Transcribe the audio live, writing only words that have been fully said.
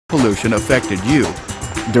pollution affected you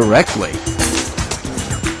directly.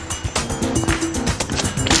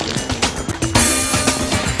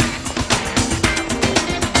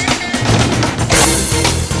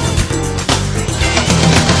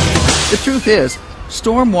 The truth is,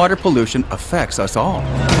 stormwater pollution affects us all.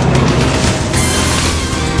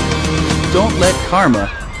 Don't let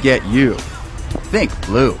karma get you. Think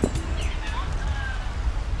blue.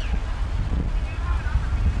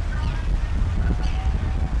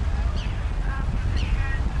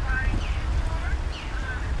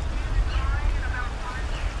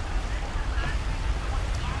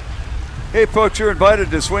 Hey folks, you're invited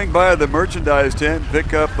to swing by the merchandise tent and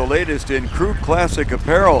pick up the latest in Crew Classic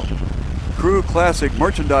apparel. Crew Classic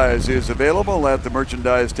merchandise is available at the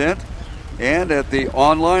merchandise tent and at the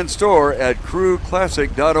online store at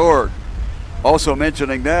crewclassic.org. Also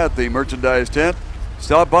mentioning that, the merchandise tent,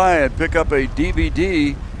 stop by and pick up a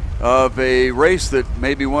DVD of a race that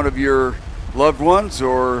maybe one of your loved ones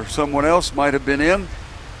or someone else might have been in.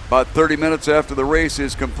 About 30 minutes after the race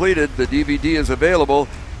is completed, the DVD is available.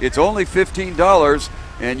 It's only $15,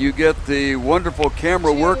 and you get the wonderful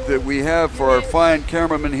camera work that we have for our fine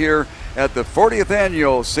cameramen here at the 40th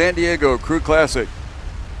Annual San Diego Crew Classic.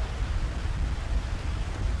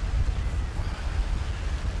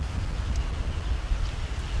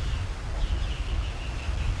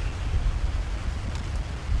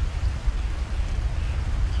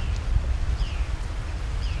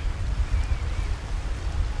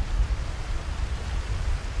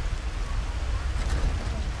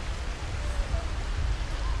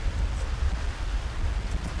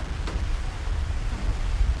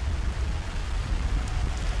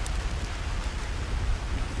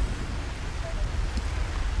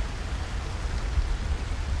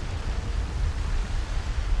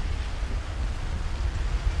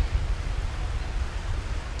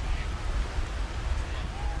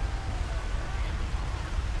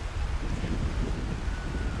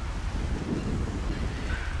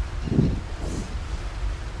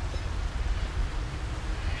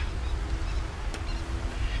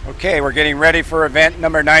 Okay, we're getting ready for event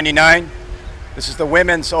number 99. This is the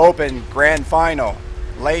Women's Open Grand Final.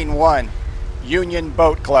 Lane 1, Union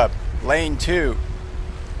Boat Club. Lane 2,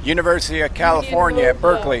 University of California at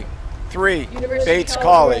Berkeley. 3, Bates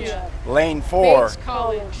College. Lane 4,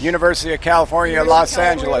 University of California, Los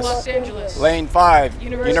Angeles. Lane 5,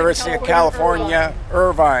 University of California,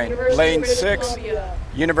 Irvine. Lane 6,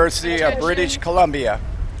 University of British Columbia.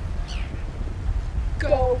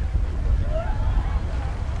 Go.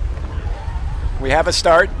 We have a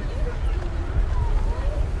start.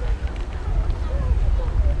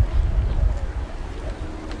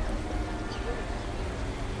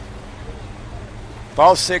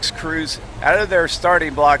 All 6 crews out of their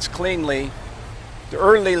starting blocks cleanly. The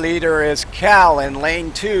early leader is Cal in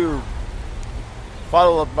lane 2,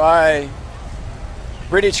 followed by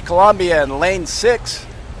British Columbia in lane 6.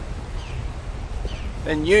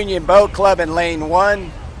 Then Union Boat Club in lane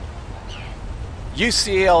 1.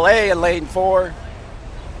 UCLA in lane 4,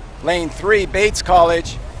 lane 3, Bates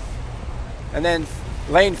College, and then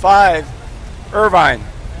lane 5, Irvine.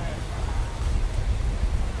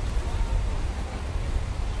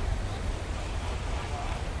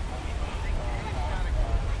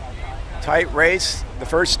 Tight race, the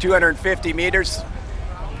first 250 meters,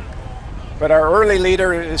 but our early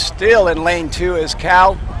leader is still in lane 2 is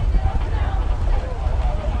Cal.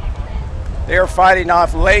 They are fighting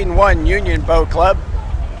off lane 1, Union Boat Club,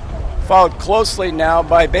 followed closely now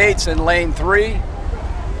by Bates in lane 3.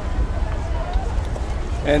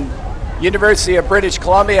 And University of British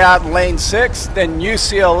Columbia out in lane 6, then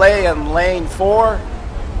UCLA in lane 4,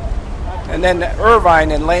 and then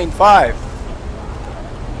Irvine in lane 5.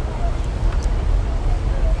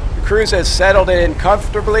 The crews have settled in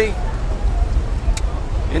comfortably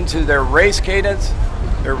into their race cadence,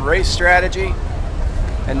 their race strategy.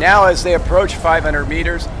 And now as they approach 500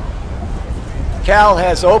 meters, Cal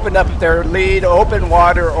has opened up their lead, open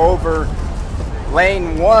water over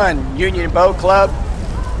lane 1, Union Boat Club,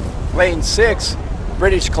 lane 6,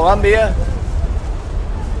 British Columbia,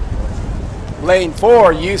 lane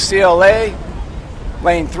 4, UCLA,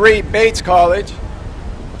 lane 3, Bates College,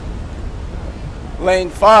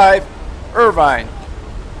 lane 5, Irvine.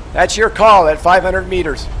 That's your call at 500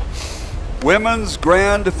 meters. Women's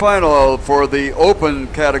Grand Final for the Open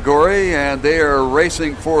category, and they are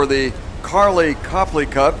racing for the Carley Copley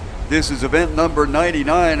Cup. This is event number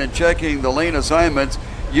 99, and checking the lane assignments,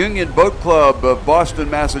 Union Boat Club of Boston,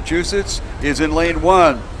 Massachusetts is in lane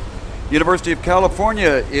 1. University of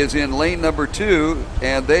California is in lane number 2,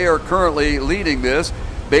 and they are currently leading this.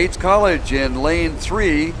 Bates College in lane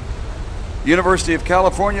 3. University of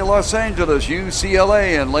California, Los Angeles,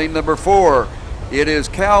 UCLA in lane number 4. It is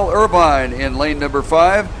Cal Irvine in lane number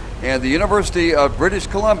 5, and the University of British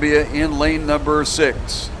Columbia in lane number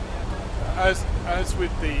 6. As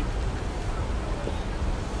with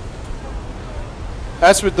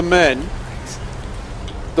the men,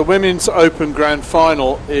 the Women's Open Grand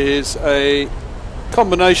Final is a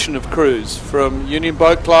combination of crews from Union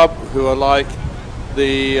Boat Club, who are like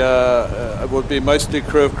would be mostly a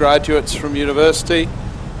crew of graduates from university.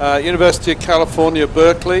 University of California,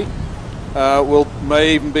 Berkeley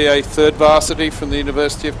may even be a third varsity from the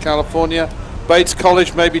University of California. Bates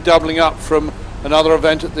College may be doubling up from another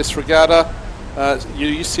event at this regatta.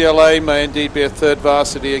 UCLA may indeed be a third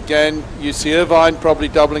varsity again. UC Irvine probably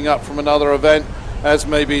doubling up from another event, as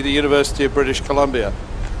may be the University of British Columbia.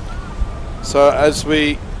 So as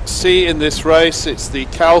we see in this race, it's the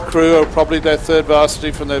Cal crew, or probably their third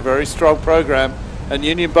varsity from their very strong program, and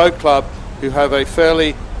Union Boat Club, who have a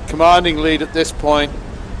fairly commanding lead at this point,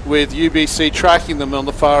 with UBC tracking them on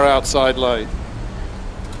the far outside lane.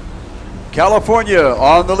 California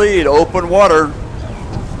on the lead, open water,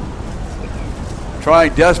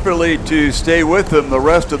 trying desperately to stay with them the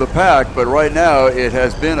rest of the pack, but right now it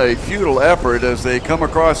has been a futile effort as they come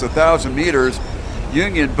across 1,000 meters.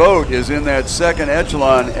 Union Boat is in that second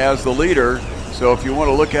echelon as the leader, so if you want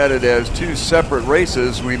to look at it as two separate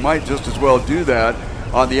races, we might just as well do that.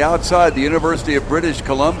 On the outside, the University of British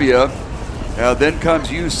Columbia, then comes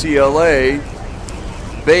UCLA,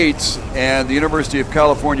 Bates, and the University of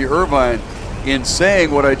California, Irvine. In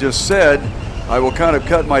saying what I just said, I will kind of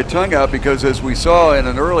cut my tongue out, because as we saw in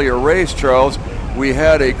an earlier race, Charles, we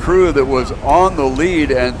had a crew that was on the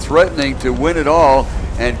lead and threatening to win it all,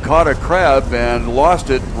 and caught a crab and lost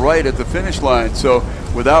it right at the finish line. So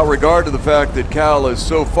without regard to the fact that Cal is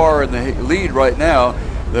so far in the lead right now,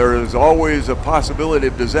 there is always a possibility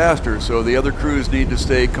of disaster. So the other crews need to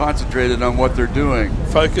stay concentrated on what they're doing.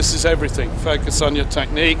 Focus is everything. Focus on your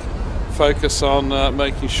technique. Focus on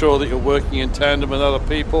making sure that you're working in tandem with other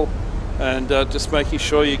people, and just making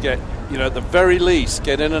sure you get, at the very least,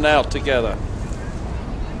 get in and out together.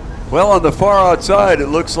 Well, on the far outside, it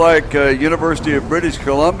looks like University of British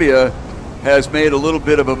Columbia has made a little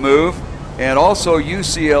bit of a move, and also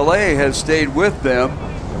UCLA has stayed with them.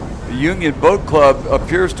 The Union Boat Club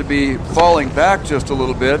appears to be falling back just a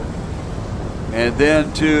little bit. And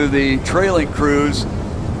then to the trailing crews,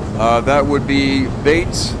 that would be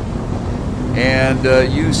Bates and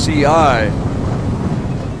UCI.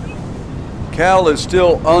 Cal is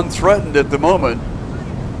still unthreatened at the moment.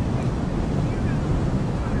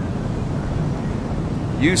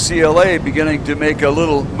 UCLA beginning to make a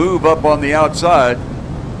little move up on the outside.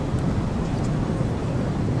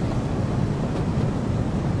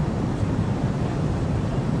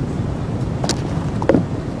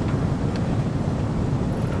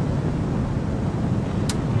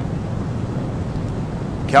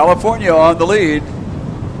 California on the lead,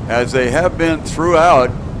 as they have been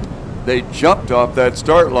throughout. They jumped off that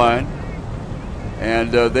start line,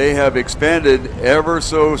 and they have expanded ever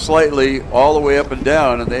so slightly all the way up and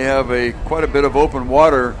down, and they have quite a bit of open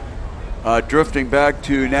water drifting back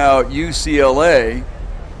to now UCLA.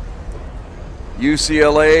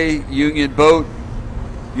 UCLA, Union Boat,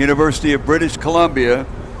 University of British Columbia.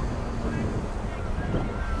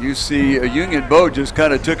 You see a Union Boat just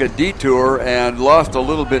kind of took a detour and lost a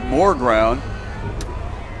little bit more ground.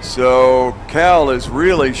 So Cal is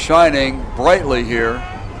really shining brightly here.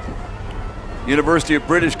 University of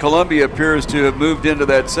British Columbia appears to have moved into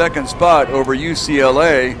that second spot over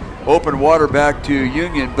UCLA. Open water back to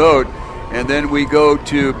Union Boat, and then we go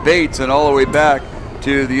to Bates and all the way back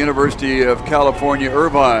to the University of California,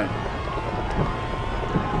 Irvine.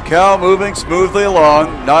 Cal moving smoothly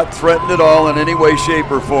along, not threatened at all in any way,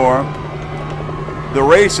 shape, or form. The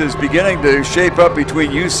race is beginning to shape up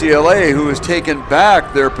between UCLA, who has taken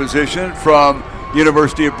back their position from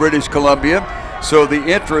University of British Columbia. So the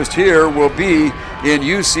interest here will be in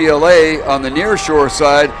UCLA on the near shore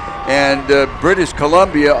side and British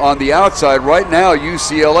Columbia on the outside. Right now,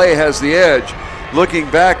 UCLA has the edge. Looking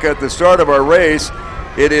back at the start of our race,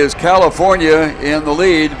 it is California in the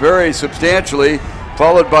lead very substantially,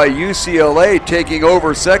 followed by UCLA taking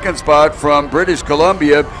over second spot from British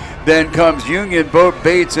Columbia. Then comes Union Boat,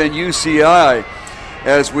 Bates, and UCI.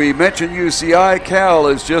 As we mentioned, UCI, Cal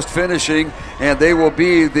is just finishing, and they will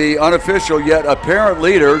be the unofficial yet apparent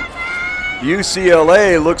leader.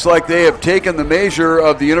 UCLA looks like they have taken the measure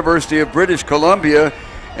of the University of British Columbia,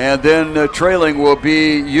 and then trailing will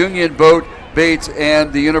be Union Boat, Bates,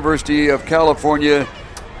 and the University of California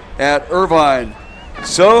at Irvine.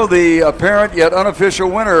 So the apparent yet unofficial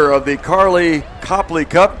winner of the Carley Copley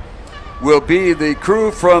Cup will be the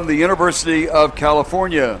crew from the University of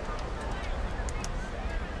California.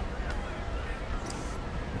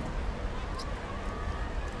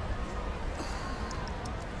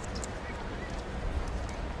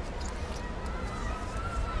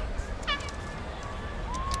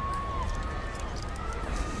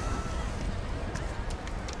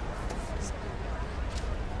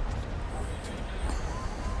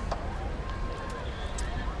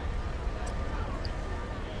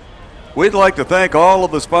 We'd like to thank all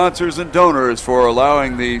of the sponsors and donors for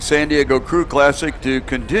allowing the San Diego Crew Classic to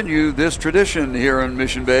continue this tradition here in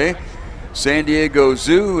Mission Bay. San Diego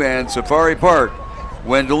Zoo and Safari Park,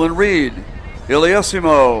 Wendell and Reed,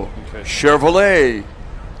 Iliassimo, Chevrolet,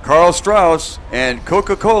 Carl Strauss, and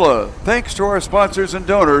Coca-Cola. Thanks to our sponsors and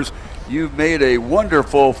donors, you've made a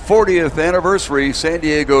wonderful 40th anniversary San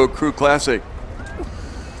Diego Crew Classic.